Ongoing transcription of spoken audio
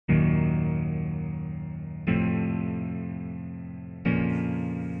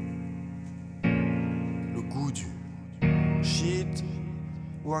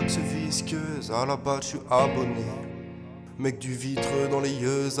Wax visqueuse, à la base je suis abonné. Mec du vitre dans les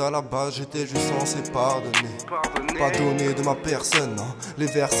yeux, à la base j'étais juste censé pardonner. Pas donné de ma personne, non. Les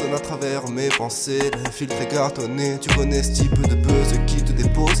vers sonnent à travers mes pensées, les filtres cartonnés. Tu connais ce type de buzz qui te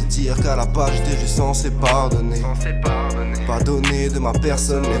dépose et dire qu'à la base j'étais juste censé pardonner. Pas donné de ma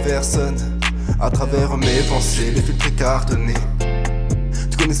personne, les vers sonnent à travers mes pensées, les filtres cartonnés.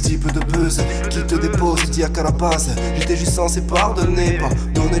 Tu connais ce type de buzz qui te dépose et dire qu'à la base j'étais juste censé pardonner. Pas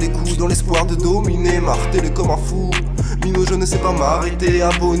donner les coups dans l'espoir de dominer, marteler comme un fou. Mino, je ne sais pas m'arrêter,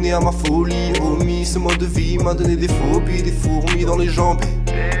 abonné à ma folie. Omis, ce mode de vie m'a donné des phobies, des fourmis dans les jambes.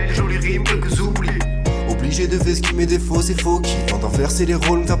 Jolies rimes, quelques oublis. Obligé de esquimer des faux et faux qui tentent d'inverser les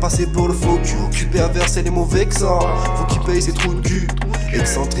rôles, me faire passer pour le faux cul. Occupé à verser les mots vexants, faut qu'il paye ses trous de cul.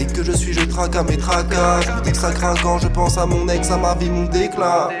 Excentrique que je suis, je trinque à mes tracas. Je me extra quand je pense à mon ex, à ma vie, mon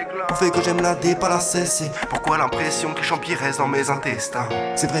déclin. On fait que j'aime la dé, pas la cesse. Pourquoi l'impression que j'empire reste dans mes intestins?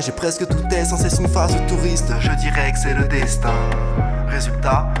 C'est vrai, j'ai presque tout est sans cesse une phase de touriste. Je dirais que c'est le destin.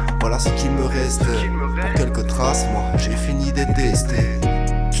 Résultat, voilà ce qu'il me reste. Pour quelques traces, moi j'ai fini d'être testé.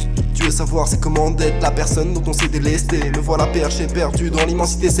 Tu veux savoir c'est comment d'être la personne dont on s'est délesté. Me voilà perché, perdu dans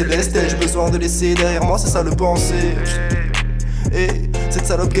l'immensité céleste. J'ai besoin de laisser derrière moi, c'est ça le penser. Et cette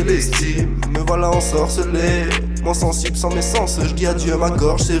salope qu'elle estime, me voilà ensorcelé. Moins sensible sans mes sens, je dis adieu à ma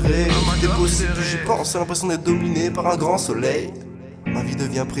gorge serrée. Tout est possible, plus j'y pense, j'ai l'impression d'être dominé par un grand soleil. Ma vie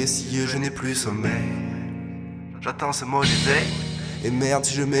devient précieuse, je n'ai plus sommeil. J'attends ce mot d'éveil. Et merde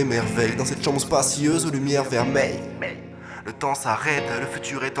si je m'émerveille dans cette chambre spacieuse aux lumières vermeilles. Le temps s'arrête, le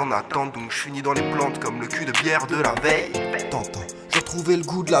futur est en attente, donc je finis dans les plantes comme le cul de bière de la veille. T'entends, j'ai retrouvé le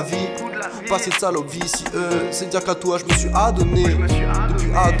goût de la vie. Pas cette salope vicieuse, c'est dire qu'à toi je me suis adonné.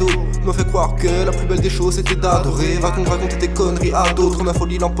 Depuis ado, je me fais croire que la plus belle des choses c'était d'adorer. Raconter tes conneries à d'autres, ma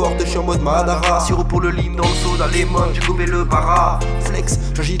folie l'emporte, je suis en mode Madara. Ciro pour le lean dans le soda lemon, j'ai gobé le para. Flex,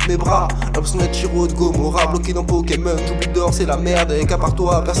 j'agite mes bras, l'impression d'être Ciro de Gomorrah. Bloqué dans Pokémon, j'oublie d'or, c'est la merde. Et qu'à part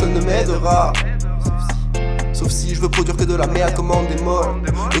toi, personne ne m'aidera. Sauf si je veux produire que de la merde comme un démon.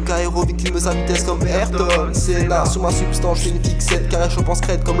 Le KRO victime sa vitesse comme Ayrton. C'est là, sur ma substance, je fais une fixette. Car je pense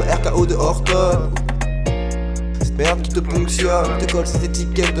crête comme le RKO de Horton. Cette merde qui te ponctionne, te colle cette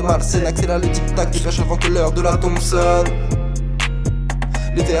étiquette de malsaine. Accélère le tic-tac, dépêche avant que l'heure de la Thompson.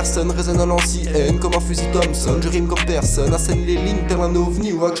 Les personnes résonnent à l'ancienne comme un fusil Thompson. Je rime comme personne, assène les lignes tel un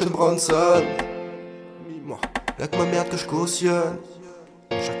ovni ou Action Bronson. Y'a que ma merde que je cautionne.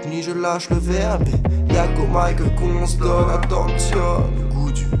 Chaque nuit je lâche le verbe et y'a qu'au mic qu'on se donne attention. Le goût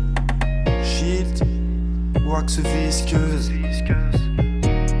du shit, wax visqueuse.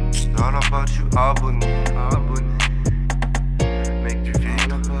 À la base je suis abonné. Mec du vitre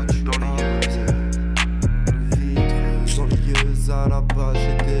dans les yeux. À la base